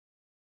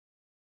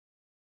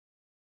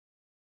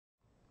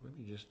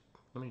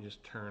let me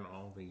just turn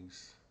all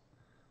these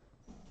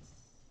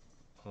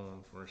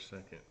on for a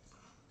second.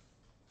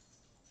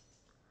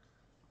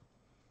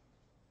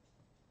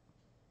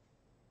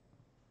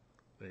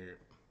 There.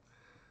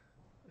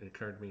 It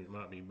occurred to me it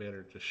might be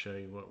better to show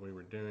you what we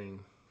were doing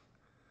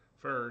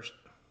first.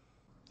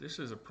 This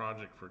is a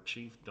project for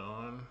Chief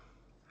Don,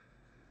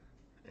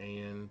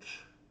 and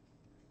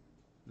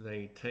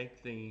they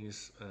take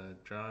these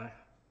dry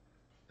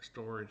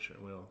storage,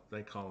 well,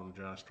 they call them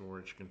dry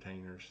storage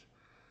containers,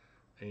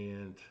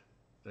 and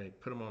they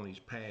put them on these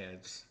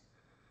pads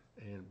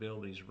and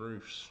build these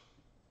roofs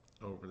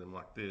over them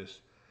like this,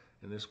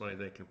 and this way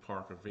they can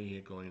park a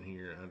vehicle in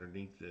here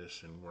underneath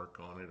this and work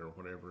on it or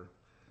whatever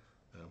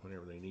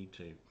whenever they need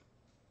to.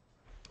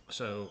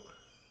 So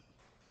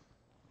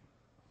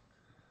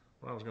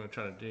what I was going to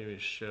try to do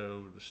is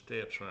show the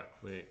steps right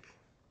quick.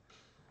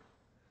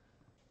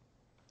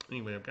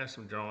 Anyway, I've got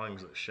some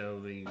drawings that show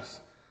the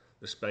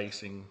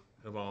spacing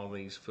of all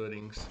these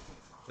footings.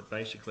 But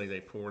basically they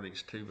pour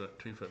these 2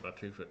 foot by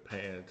 2 foot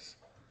pads.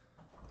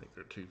 I think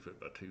they're 2 foot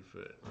by 2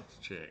 foot. Let's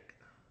check.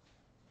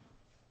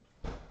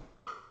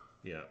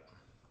 Yeah.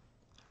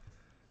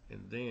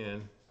 And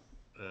then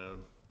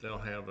they'll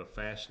have a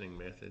fastening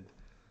method.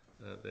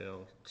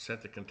 They'll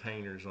set the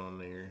containers on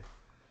there,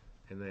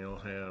 and they'll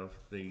have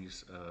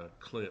these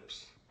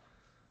clips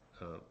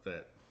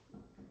that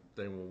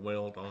they will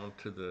weld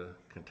onto the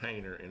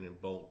container and then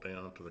bolt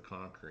down to the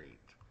concrete.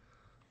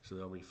 So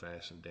they'll be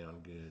fastened down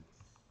good.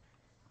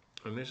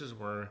 And this is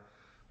where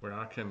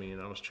I come in.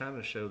 I was trying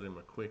to show them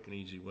a quick and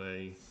easy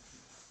way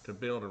to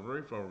build a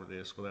roof over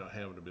this without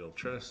having to build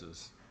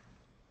trusses.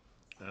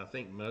 I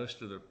think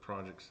most of the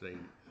projects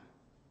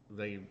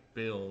they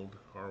build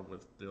are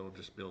they'll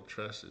just build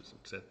trusses and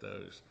set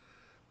those.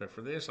 But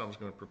for this, I was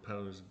going to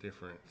propose a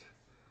different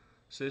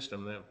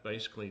system that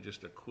basically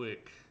just a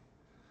quick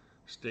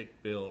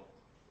stick-built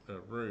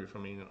roof. I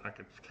mean, I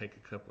could take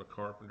a couple of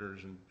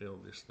carpenters and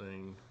build this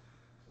thing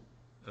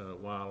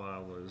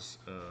while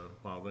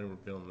they were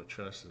building the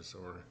trusses,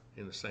 or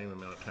in the same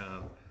amount of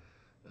time.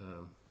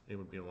 It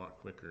would be a lot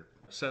quicker.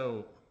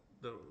 So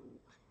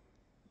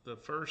the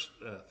first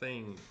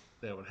thing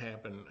that would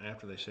happen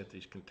after they set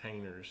these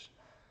containers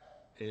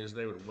is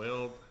they would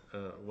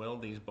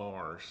weld these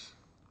bars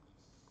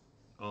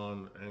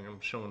on, and I'm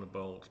showing the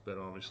bolts, but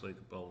obviously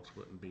the bolts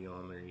wouldn't be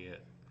on there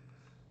yet.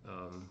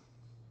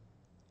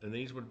 And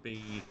these would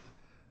be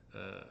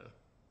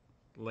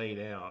laid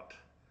out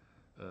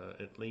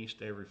at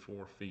least every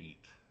 4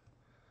 feet.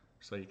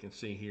 So you can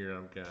see here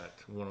I've got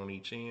one on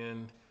each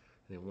end,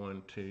 and then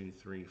 1, 2,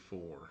 3,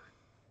 4.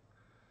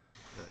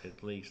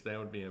 At least that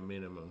would be a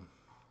minimum.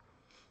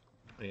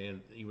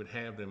 And you would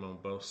have them on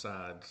both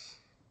sides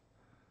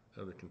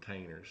of the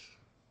containers.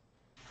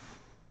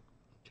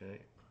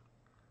 Okay.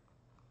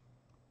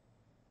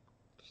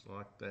 Just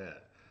like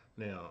that.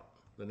 Now,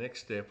 the next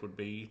step would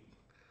be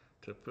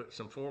to put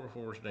some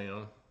 4x4s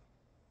down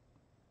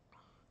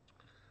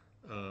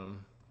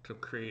to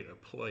create a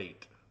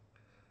plate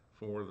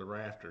for the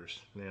rafters.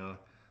 Now,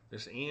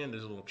 this end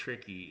is a little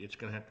tricky. It's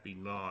going to have to be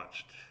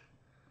notched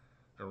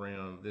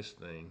around this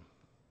thing.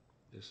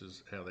 This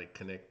is how they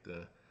connect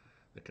the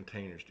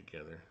containers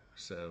together.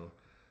 So,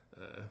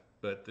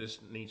 but this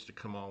needs to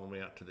come all the way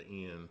out to the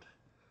end.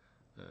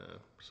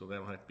 So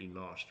that'll have to be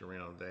notched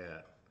around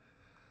that.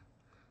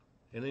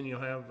 And then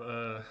you'll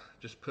have,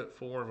 just put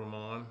 4 of them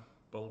on,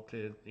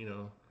 bolted,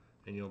 and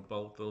you'll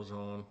bolt those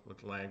on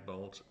with lag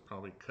bolts,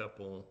 probably a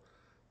couple,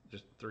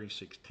 just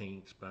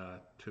 3/16 by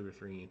 2 or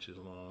 3 inches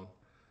long.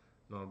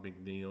 Not a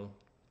big deal.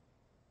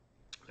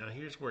 Now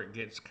here's where it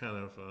gets kind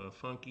of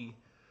funky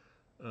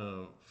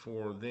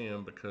for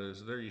them,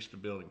 because they're used to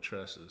building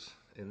trusses,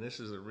 and this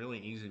is a really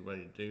easy way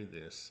to do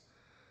this.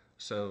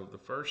 So the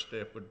first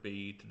step would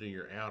be to do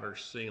your outer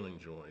ceiling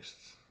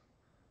joists.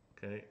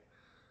 Okay,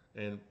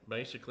 and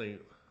basically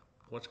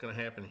what's going to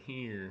happen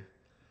here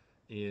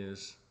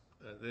is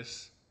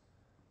this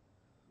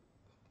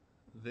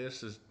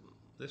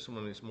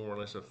one is more or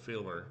less a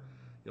filler.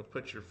 You'll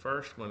put your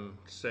first one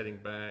setting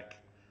back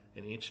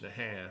 1.5 inches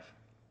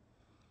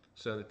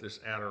so that this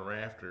outer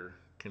rafter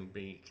can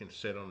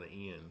set on the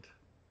end.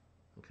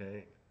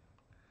 Okay,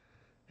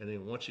 and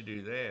then once you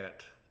do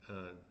that,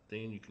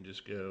 then you can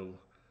just go.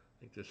 I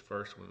think this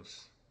first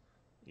one's,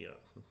 yeah.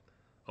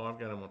 Oh, I've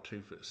got them on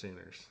 2 foot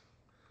centers.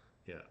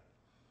 Yeah,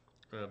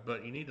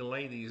 but you need to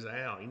lay these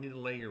out. You need to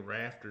lay your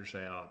rafters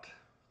out.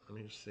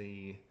 Let me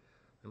see.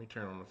 Let me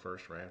turn on the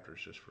first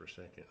rafters just for a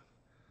second.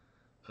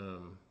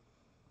 You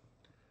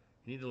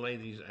need to lay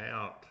these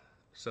out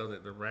so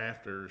that the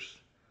rafters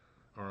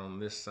are on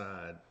this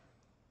side,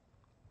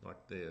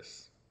 like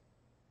this.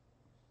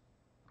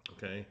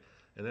 Okay,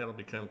 and that'll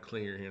become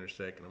clear here in a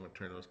second. I'm going to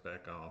turn those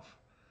back off.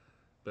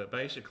 But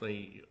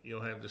basically,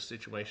 you'll have this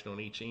situation on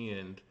each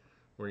end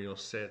where you'll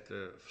set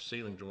the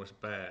ceiling joist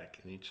back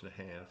 1.5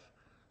 inches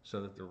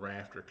so that the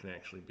rafter can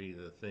actually be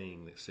the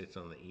thing that sits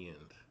on the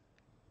end,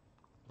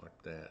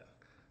 like that.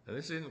 Now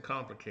this isn't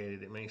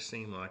complicated. It may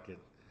seem like it,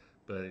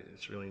 but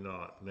it's really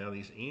not. Now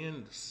these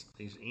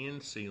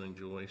end ceiling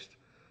joists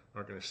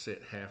are going to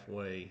sit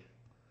halfway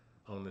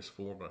on this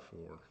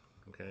 4x4.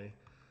 Okay,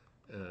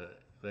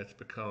 that's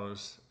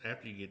because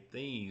after you get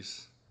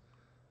these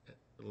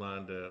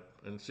lined up,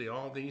 and see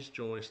all these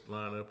joists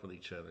line up with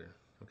each other.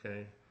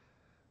 Okay,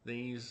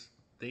 these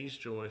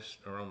joists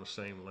are on the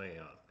same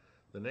layout.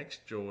 The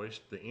next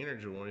joist, the inner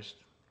joist,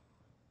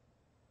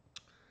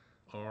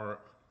 are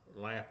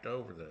lapped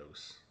over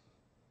those.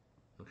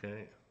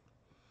 Okay,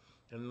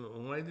 and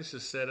the way this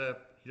is set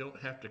up, you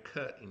don't have to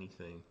cut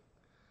anything.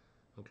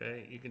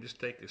 Okay, you can just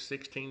take a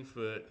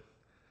 16-foot.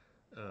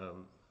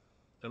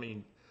 I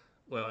mean,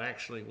 well,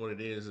 actually, what it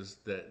is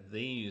that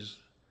these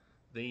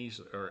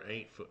are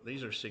 8-foot.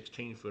 These are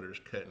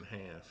 16-footers cut in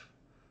half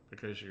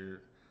because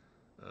your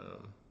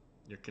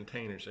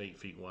container's 8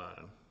 feet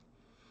wide.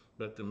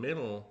 But the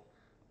middle,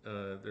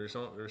 there's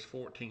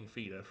 14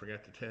 feet. I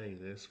forgot to tell you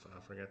this.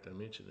 I forgot to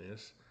mention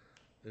this.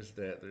 Is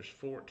that there's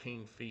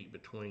 14 feet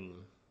between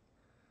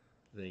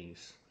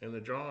these, and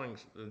the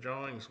drawings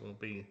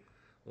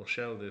will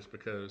show this,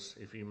 because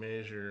if you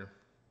measure,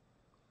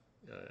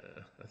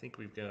 I think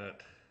we've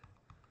got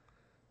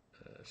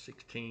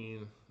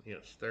 16. Yeah,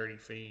 it's 30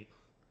 feet.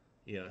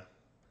 Yeah,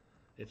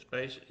 it's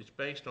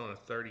based on a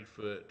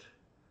 30-foot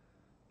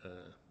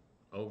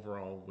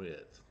overall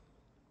width.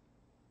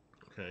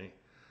 Okay,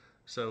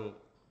 so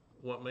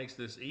what makes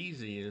this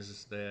easy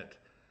is that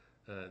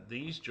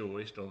these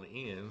joists on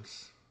the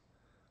ends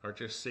are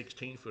just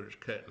 16-footers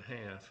cut in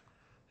half,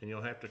 and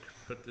you'll have to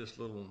put this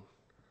little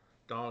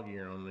dog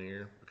ear on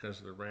there because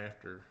of the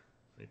rafter.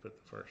 Let me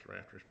put the first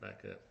rafters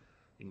back up.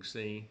 You can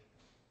see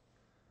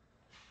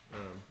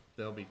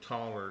they'll be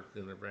taller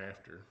than the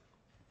rafter.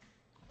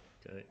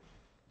 Okay.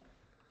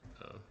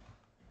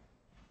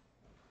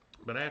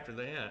 But after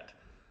that,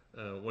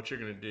 what you're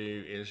going to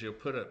do is you'll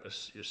put up a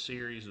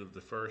series of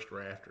the first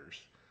rafters.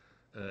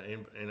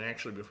 And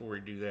actually, before we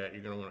do that,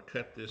 you're going to want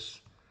to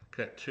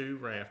cut 2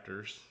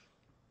 rafters.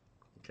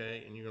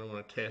 Okay, and you're going to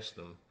want to test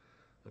them.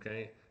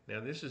 Okay, now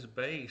this is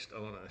based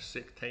on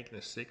taking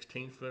a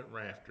 16-foot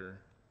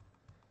rafter,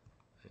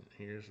 and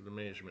here's the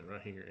measurement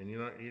right here, and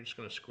you're just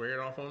going to square it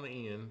off on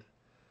the end.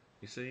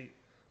 You see,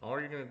 all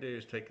you're going to do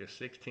is take a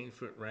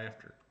 16-foot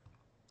rafter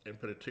and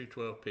put a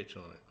 212 pitch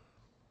on it.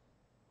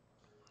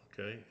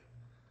 Okay,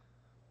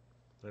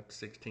 that's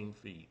 16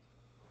 feet.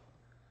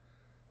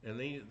 And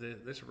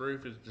this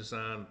roof is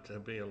designed to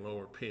be a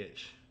lower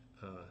pitch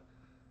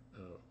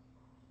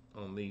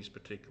on this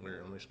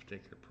particular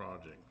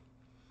project,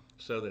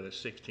 so that a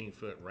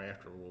 16-foot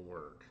rafter will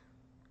work.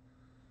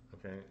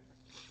 Okay.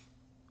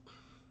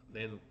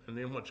 And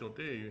then what you'll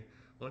do,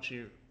 once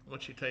you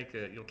take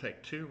you'll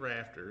take 2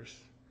 rafters,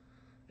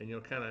 and you'll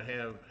kind of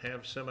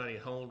have somebody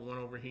hold one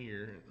over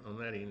here on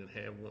that end, and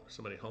have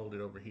somebody hold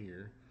it over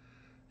here,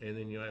 and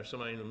then you'll have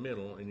somebody in the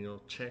middle, and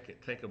you'll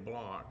take a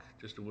block,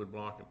 just a wood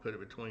block, and put it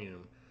between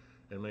them,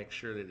 and make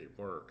sure that it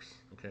works.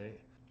 Okay.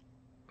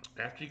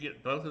 After you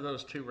get both of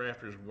those 2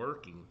 rafters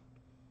working,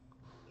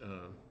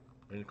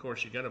 and of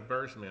course you got a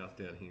burst mouth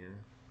down here,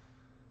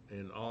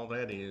 and all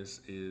that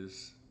is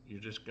you're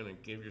just going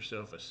to give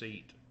yourself a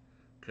seat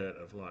cut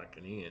of like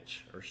 1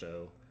 inch or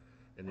so,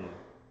 and then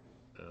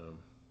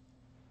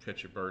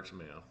cut your bird's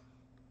mouth.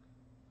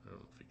 I don't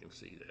know if you can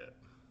see that.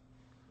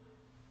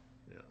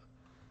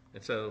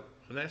 Yeah.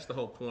 And that's the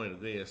whole point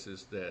of this,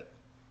 is that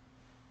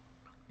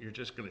you're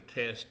just going to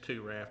test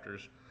 2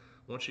 rafters.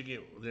 Once you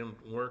get them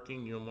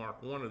working, you'll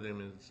mark one of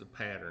them as a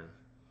pattern.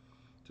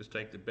 Just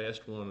take the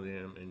best one of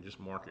them and just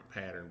mark it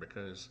pattern,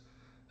 because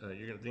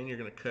you're going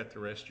to cut the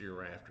rest of your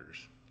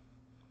rafters.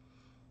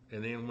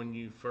 And then when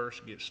you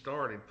first get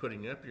started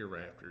putting up your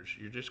rafters,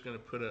 you're just going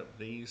to put up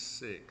these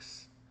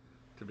 6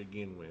 to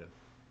begin with.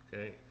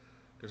 Okay?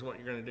 Because what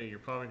you're going to do, you're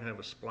probably going to have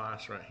a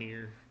splice right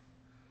here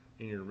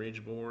in your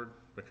ridge board,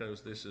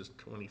 because this is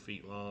 20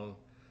 feet long,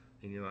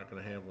 and you're not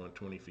going to have one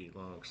 20 feet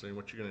long. So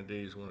what you're going to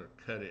do is want to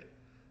cut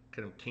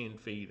them 10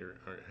 feet, or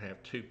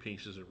have 2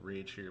 pieces of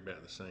ridge here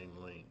about the same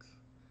length.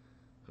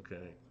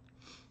 Okay.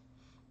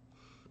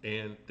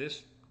 And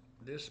this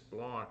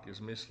block is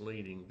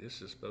misleading.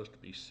 This is supposed to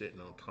be sitting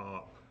on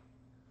top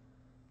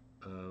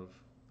of,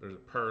 there's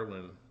a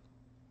purlin,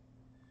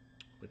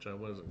 which I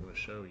wasn't going to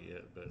show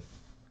yet, but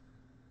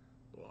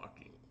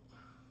blocking.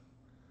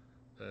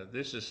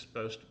 This is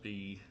supposed to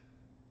be,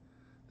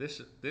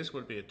 this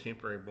would be a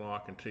temporary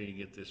block until you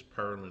get this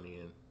purlin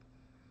in.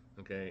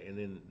 Okay, and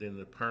then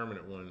the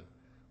permanent one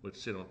would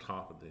sit on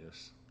top of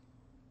this.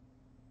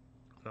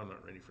 I'm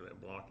not ready for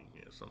that blocking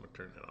yet, so I'm gonna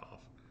turn that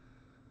off.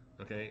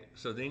 Okay,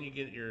 so then you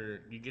get your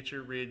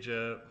ridge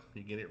up,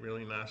 you get it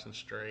really nice and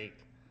straight.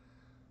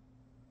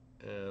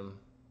 You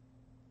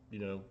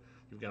know,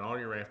 you've got all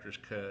your rafters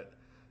cut,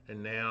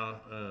 and now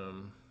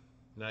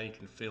you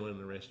can fill in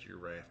the rest of your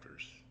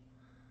rafters.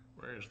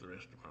 Where's the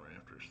rest of my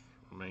rafters?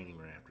 Remaining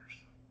rafters.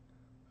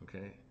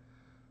 Okay,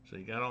 so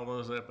you got all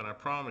those up, and I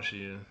promise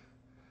you,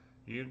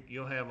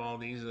 you'll have all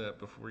these up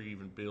before you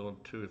even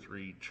build 2 or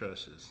 3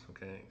 trusses.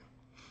 Okay.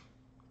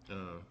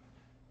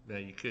 Now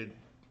you could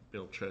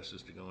build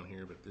trusses to go in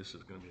here, but this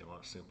is going to be a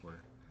lot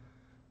simpler.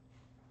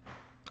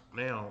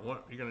 Now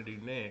what you're going to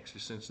do next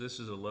is, since this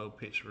is a low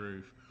pitch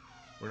roof,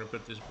 we're going to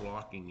put this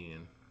blocking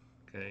in,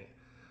 okay?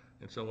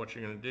 And so what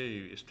you're going to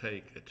do is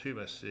take a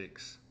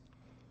 2x6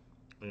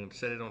 and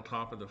set it on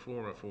top of the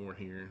 4x4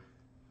 here,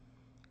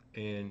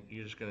 and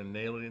you're just going to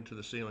nail it into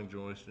the ceiling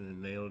joist and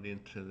then nail it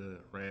into the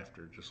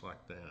rafter just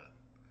like that,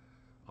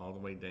 all the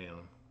way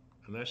down.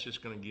 And that's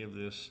just going to give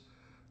this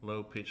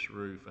low pitched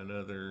roof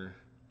another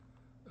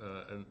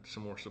and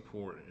some more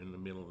support in the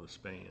middle of the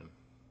span.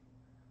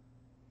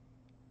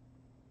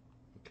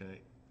 Okay,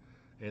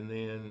 and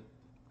then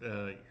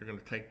you're going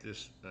to take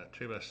this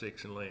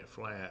 2x6 and lay it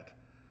flat.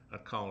 I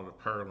call it a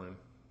purlin,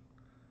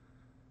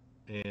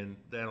 and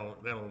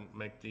that'll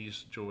make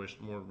these joists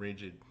more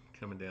rigid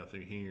coming down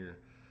through here,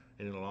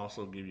 and it'll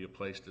also give you a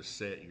place to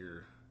set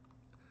your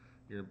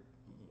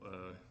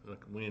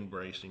like wind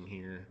bracing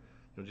here.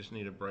 You'll just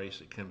need a brace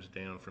that comes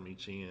down from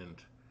each end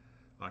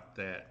like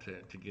that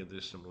to give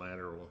this some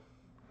lateral,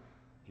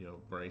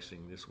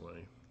 bracing this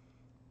way.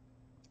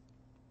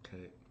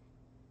 Okay.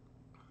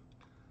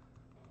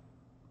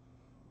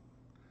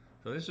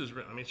 So this is,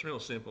 I mean, it's real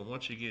simple.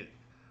 Once you get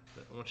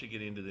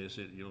into this,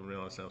 you'll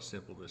realize how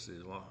simple this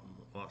is. A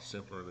lot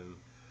simpler than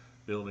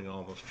building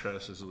all those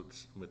trusses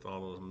with all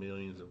those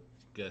millions of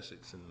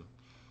gussets and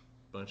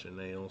a bunch of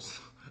nails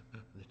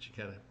that you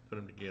gotta put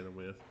them together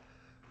with.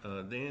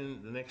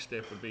 Then the next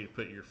step would be to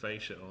put your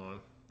fascia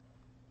on.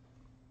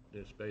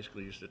 It's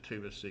basically just a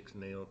 2x6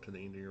 nail to the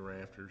end of your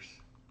rafters.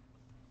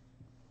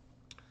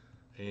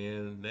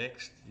 And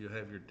next you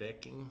have your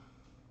decking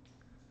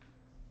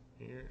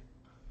here.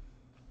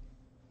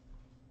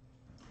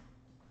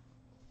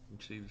 You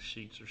can see the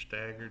sheets are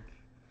staggered.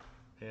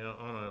 Now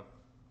on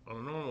a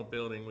normal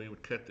building we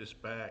would cut this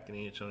back an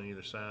inch on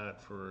either side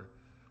for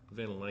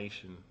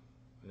ventilation,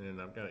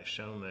 and I've got it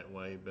shown that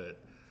way, but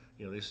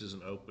this is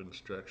an open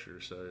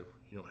structure, so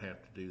you don't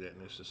have to do that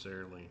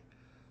necessarily.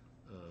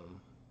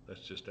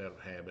 That's just out of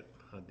habit.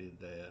 I did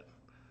that.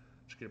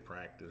 It's good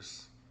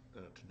practice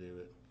to do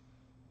it.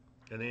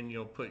 And then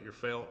you'll put your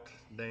felt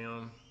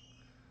down.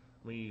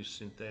 We use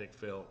synthetic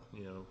felt,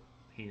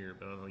 here,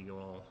 but I know you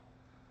all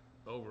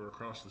over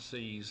across the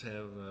seas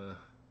have,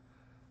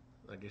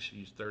 I guess you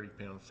use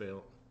 30-pound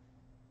felt.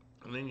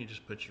 And then you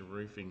just put your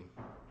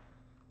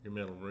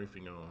metal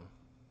roofing on.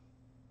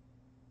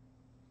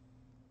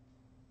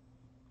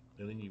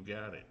 And then you've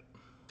got it.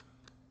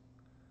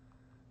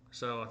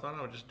 So I thought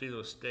I would just do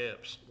those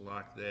steps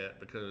like that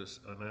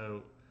because I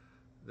know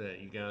that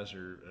you guys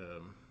are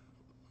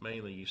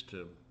mainly used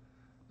to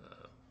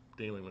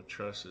dealing with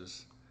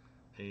trusses,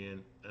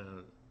 and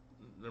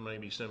there may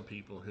be some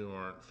people who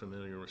aren't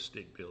familiar with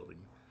stick building,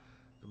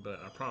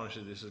 but I promise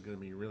you this is going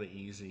to be really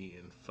easy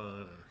and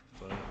fun,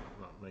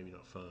 maybe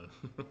not fun,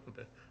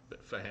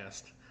 but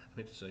fast. I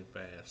meant to say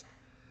fast.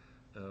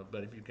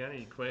 But if you've got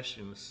any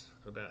questions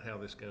about how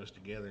this goes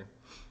together,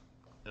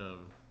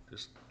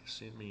 just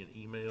send me an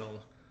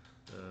email,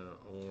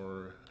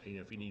 or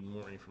if you need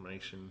more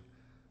information,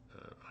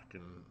 I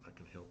can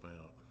help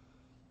out.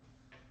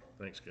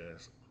 Thanks,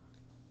 guys.